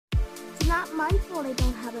not my fault I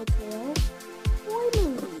don't have a tail. Boy,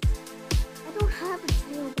 I don't have a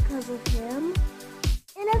tail because of him.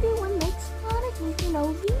 And everyone makes fun of me for no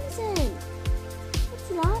reason.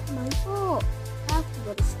 It's not my fault. I have to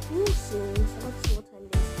go to school soon, so let's see what time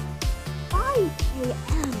it is. 5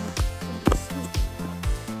 a.m.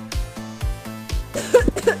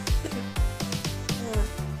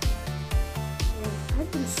 I've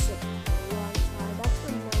been sick for a long time. That's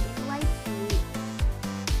when nobody likes me.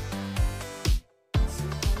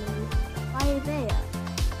 Why there?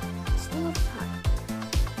 Still have time.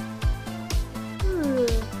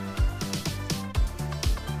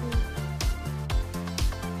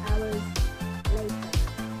 Hours later.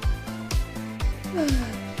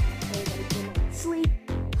 Everybody came out sleep.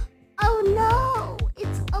 Oh no!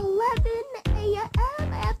 It's 11 a.m.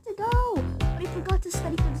 I have to go. But I forgot to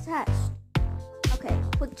study for the test. Okay,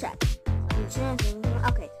 quick check.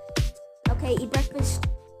 Okay. Okay, eat breakfast.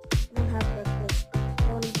 I don't have breakfast. I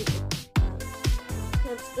don't need to eat.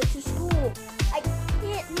 Let's get to school. I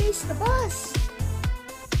can't miss the bus.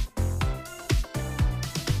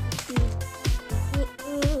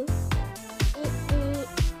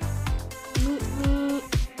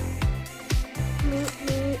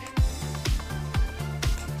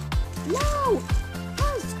 No!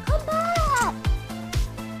 Bus, come back!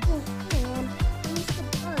 Oh man, I missed the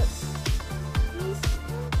bus.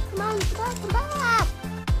 Come on, come back!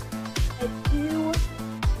 A few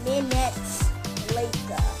minutes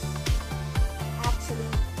later. Actually,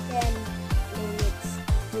 10 minutes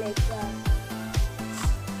later.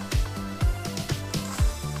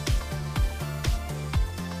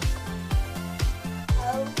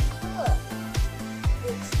 Oh, look.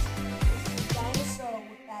 It's the dinosaur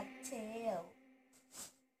with that tail.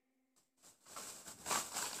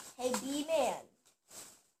 Hey, B-Man.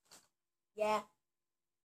 Yeah.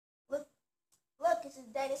 Look, it's a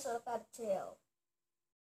dinosaur without a tail.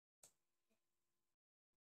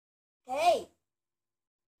 Hey,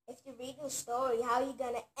 if you're reading a story, how are you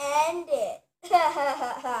gonna end it? It's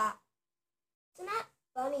not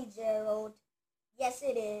funny, Gerald. Yes,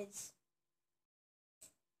 it is.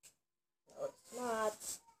 No, it's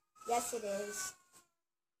not. Yes, it is.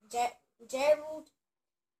 Gerald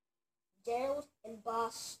in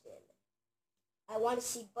Boston. I want to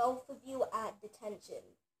see both of you at detention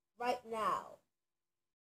right now.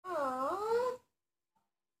 Aww.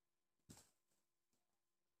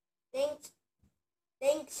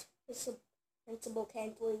 Thanks, Principal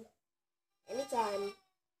Kentley. Anytime.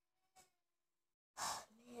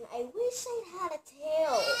 Man, I wish I had a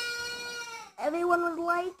tail. Everyone would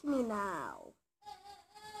like me now.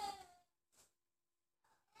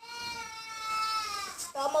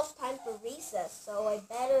 It's almost time for recess, so I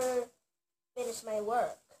better finish my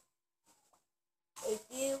work. A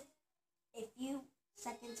few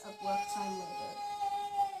seconds of work time later.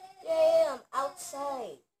 Yay, I'm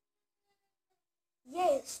outside.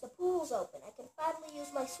 Yes, the pool's open. I can finally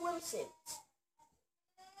use my swimsuit.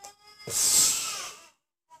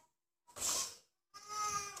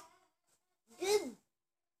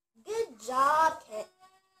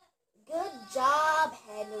 Good job,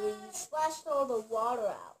 Henry. You splashed all the water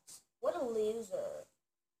out. What a loser.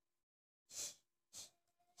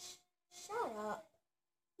 Shut up.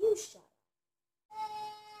 You shut up.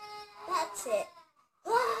 That's it.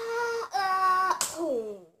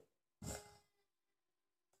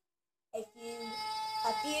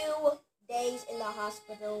 A few days in the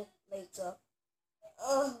hospital later.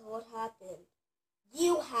 Ugh, what happened?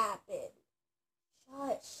 You happened.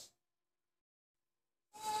 Shush.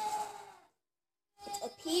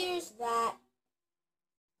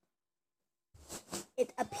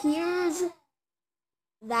 It appears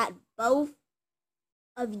that both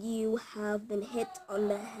of you have been hit on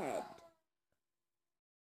the head.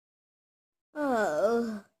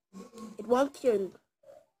 Oh, it won't cure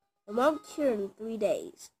in 3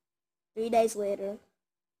 days. 3 days later.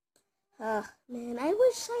 Man, I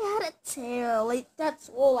wish I had a tail. Like, that's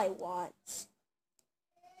all I want.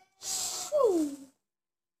 Shoo!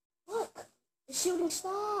 Look, the shooting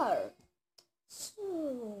star.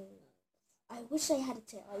 So, I wish I had a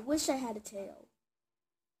tail. I wish I had a tail.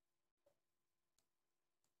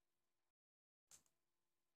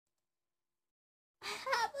 I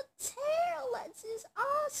have a tail. This is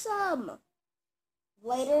awesome.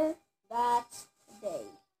 Later that day.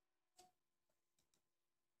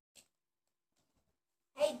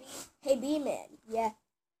 Hey B-Man. Yeah.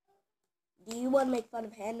 Do you want to make fun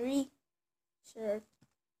of Henry? Sure.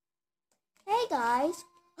 Hey guys.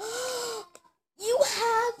 You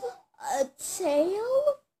have a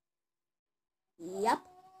tail? Yep.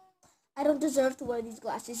 I don't deserve to wear these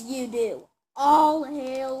glasses. You do. All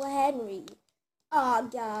hail Henry. Aw,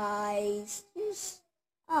 guys.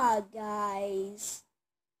 Guys.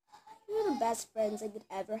 You're the best friends I could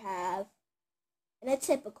ever have. In a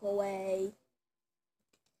typical way.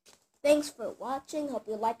 Thanks for watching. Hope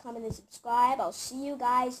you like, comment, and subscribe. I'll see you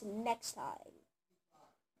guys next time.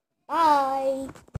 Bye.